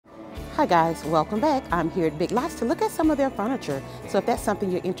Hi guys, welcome back. I'm here at Big Lots to look at some of their furniture. So if that's something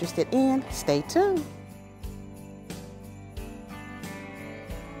you're interested in, stay tuned.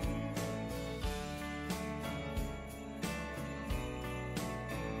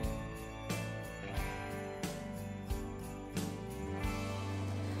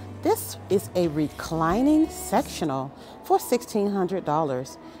 This is a reclining sectional for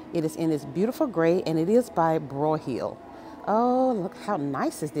 $1,600. It is in this beautiful gray and it is by Broyhill. Oh, look how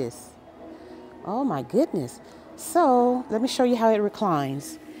nice is this. Oh my goodness. So let me show you how it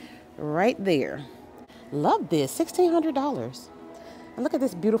reclines. Right there. Love this, $1,600. And look at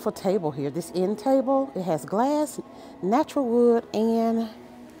this beautiful table here, this end table. It has glass, natural wood, and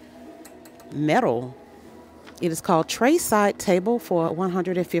metal. It is called tray side table for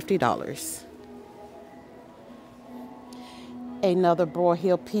 $150. Another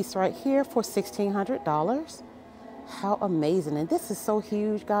Broyhill piece right here for $1,600. How amazing. And this is so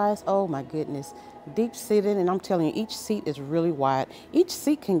huge, guys. Oh my goodness. Deep seated, and I'm telling you, each seat is really wide. Each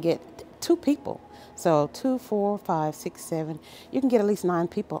seat can get 2 people. So 2, 4, 5, 6, 7. You can get at least 9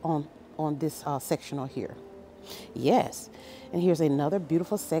 people on this sectional here. Yes. And here's another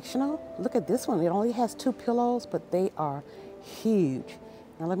beautiful sectional. Look at this one. It only has 2 pillows, but they are huge.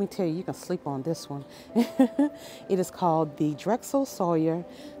 Now let me tell you, you can sleep on this one. It is called the Drexel Sawyer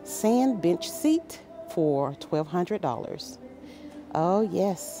Sand Bench Seat for $1,200. Oh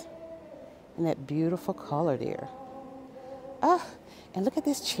yes. And that beautiful color there. Ah, and look at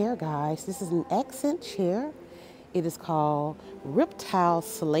this chair, guys. This is an accent chair. It is called Riptile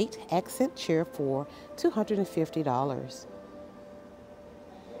Slate Accent Chair for $250.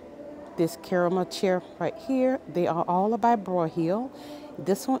 This caramel chair right here, they are all by Broyhill.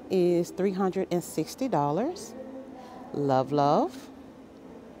 This one is $360. Love, love.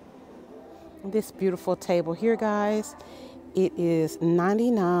 This beautiful table here, guys, it is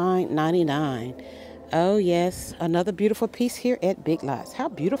 $99.99. Oh yes, another beautiful piece here at Big Lots. How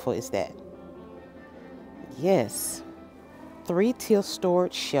beautiful is that? Yes. 3-tier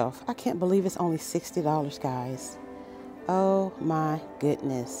storage shelf. I can't believe it's only $60, guys. Oh my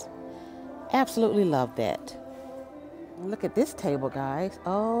goodness. Absolutely love that. Look at this table, guys.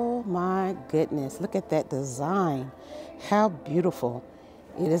 Oh my goodness. Look at that design. How beautiful.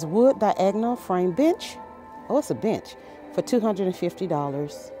 It is wood diagonal frame bench. Oh, it's a bench for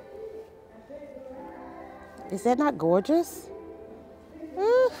 $250. Is that not gorgeous?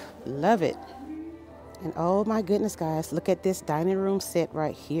 Ooh, love it. And oh my goodness, guys, look at this dining room set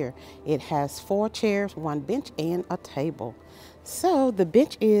right here. It has 4 chairs, 1 bench, and a table. So the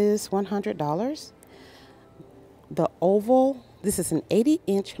bench is $100. The oval, this is an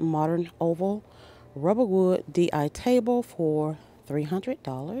 80-inch modern oval rubber wood DI table for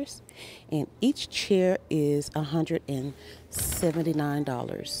 $300. And each chair is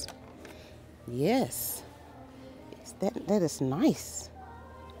 $179. Yes, that is nice.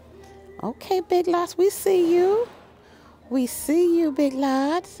 Okay, Big Lots, we see you. We see you, Big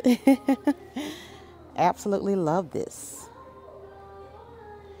Lots. Absolutely love this.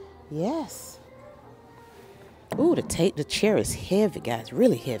 Yes. Ooh, the chair is heavy, guys,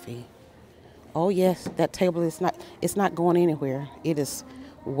 really heavy. Oh yes, that table is not going anywhere. It is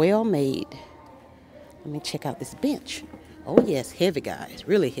well made. Let me check out this bench. Oh yes, heavy, guys,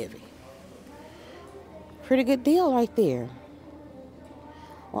 really heavy. Pretty good deal right there.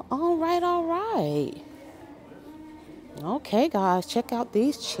 Well, all right. Okay, guys, check out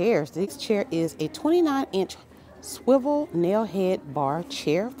these chairs. This chair is a 29-inch swivel nail head bar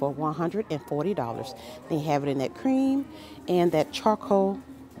chair for $140. They have it in that cream and that charcoal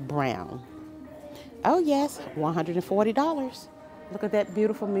brown. Oh yes, $140. Look at that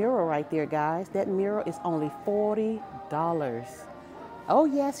beautiful mirror right there, guys. That mirror is only $40. Oh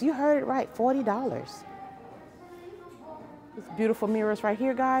yes, you heard it right, $40. These beautiful mirrors right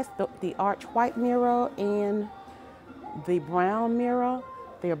here, guys. The arch white mirror and the brown mirror.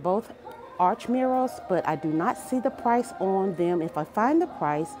 They're both arch mirrors, but I do not see the price on them. If I find the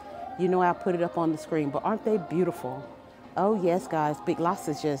price, you know I'll put it up on the screen. But aren't they beautiful? Oh yes, guys. Big Lots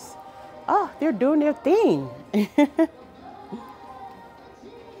is just, oh, they're doing their thing.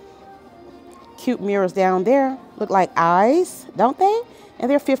 Cute mirrors down there. Look like eyes, don't they? And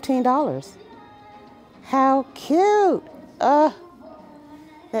they're $15. How cute.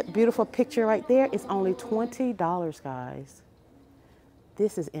 That beautiful picture right there is only $20, guys.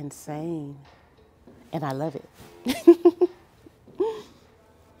 This is insane. And I love it.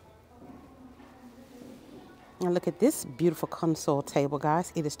 Now look at this beautiful console table,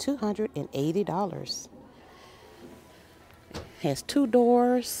 guys. It is $280. Has 2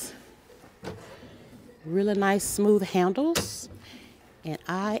 doors. Really nice smooth handles. And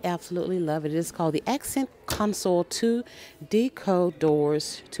I absolutely love it. It is called the Accent Console 2 Deco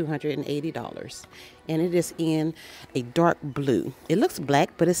Doors, $280. And it is in a dark blue. It looks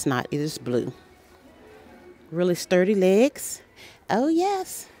black, but it's not. It is blue. Really sturdy legs. Oh,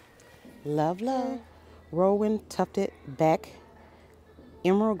 yes. Love, love. Rowan tufted back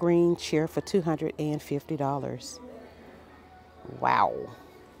emerald green chair for $250. Wow.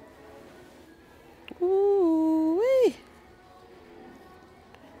 Ooh-wee.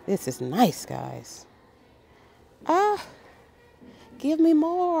 This is nice, guys. Ah, give me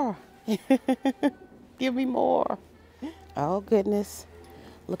more. Give me more. Oh, goodness.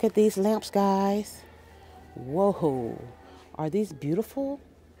 Look at these lamps, guys. Whoa. Are these beautiful?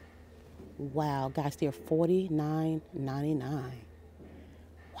 Wow, guys, they're $49.99.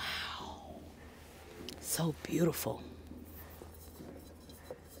 Wow. So beautiful.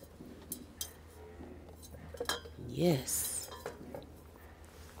 Yes.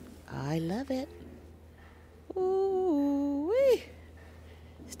 I love it. Ooh-wee.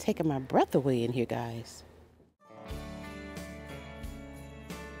 It's taking my breath away in here, guys.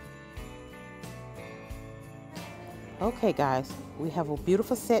 Okay, guys, we have a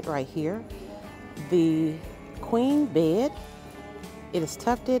beautiful set right here. The queen bed. It is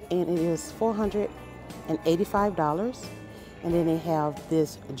tufted and it is $485. And then they have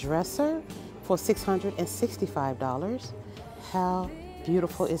this dresser for $665. How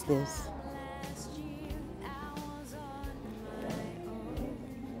beautiful is this?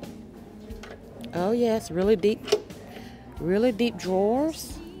 Oh yes, really deep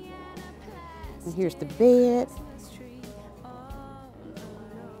drawers. And here's the bed.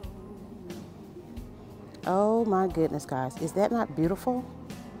 Oh my goodness, guys, is that not beautiful?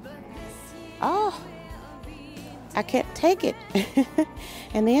 Oh, I can't take it.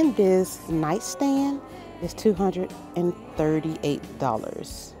 And then this nightstand is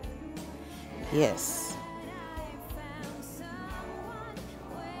 $238. Yes.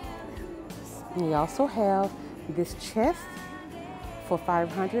 We also have this chest for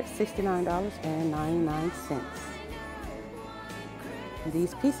 $569.99.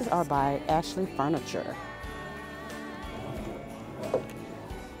 These pieces are by Ashley Furniture.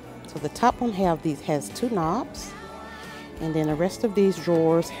 So the top one has two knobs, and then the rest of these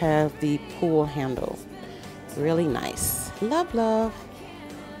drawers have the pull handle. Really nice. Love, love.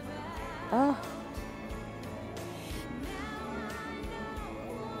 Oh.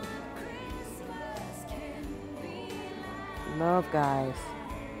 Love, guys.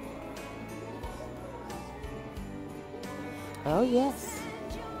 Oh yes.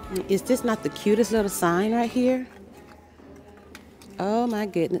 Is this not the cutest little sign right here? Oh my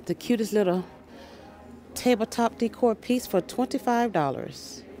goodness, the cutest little tabletop decor piece for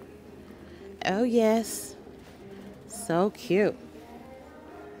 $25. Oh yes, so cute.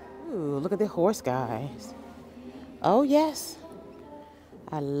 Ooh, look at the horse, guys. Oh yes,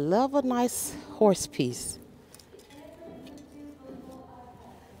 I love a nice horse piece.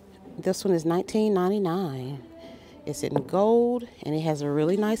 This one is $19.99. It's in gold and it has a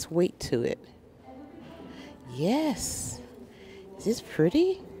really nice weight to it. Yes. Is this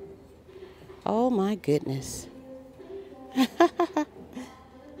pretty? Oh my goodness.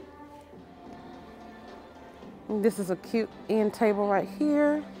 This is a cute end table right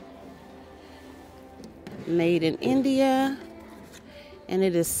here. Made in India. And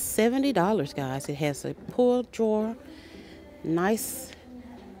it is $70, guys. It has a pull drawer. Nice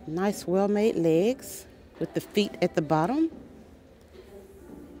well-made legs with the feet at the bottom.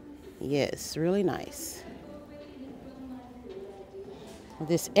 Yes, really nice.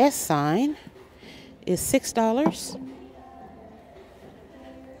 This S sign is $6.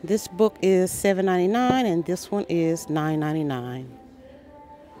 This book is $7.99 and this one is $9.99.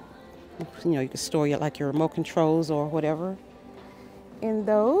 You know, you can store your remote controls or whatever in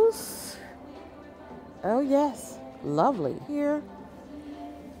those. Oh yes, lovely. Here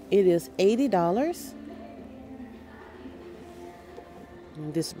it is $80.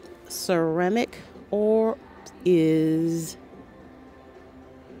 This ceramic orb is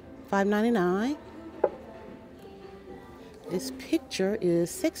 $5.99. This picture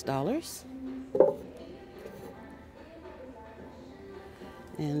is $6.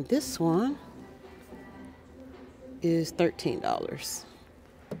 And this one is $13.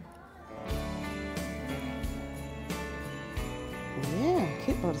 Yeah,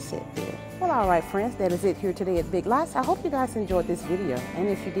 cute little set there. Well, all right, friends, that is it here today at Big Lots. I hope you guys enjoyed this video. And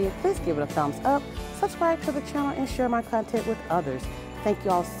if you did, please give it a thumbs up, subscribe to the channel, and share my content with others. Thank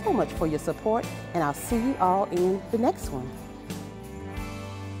you all so much for your support, and I'll see you all in the next one.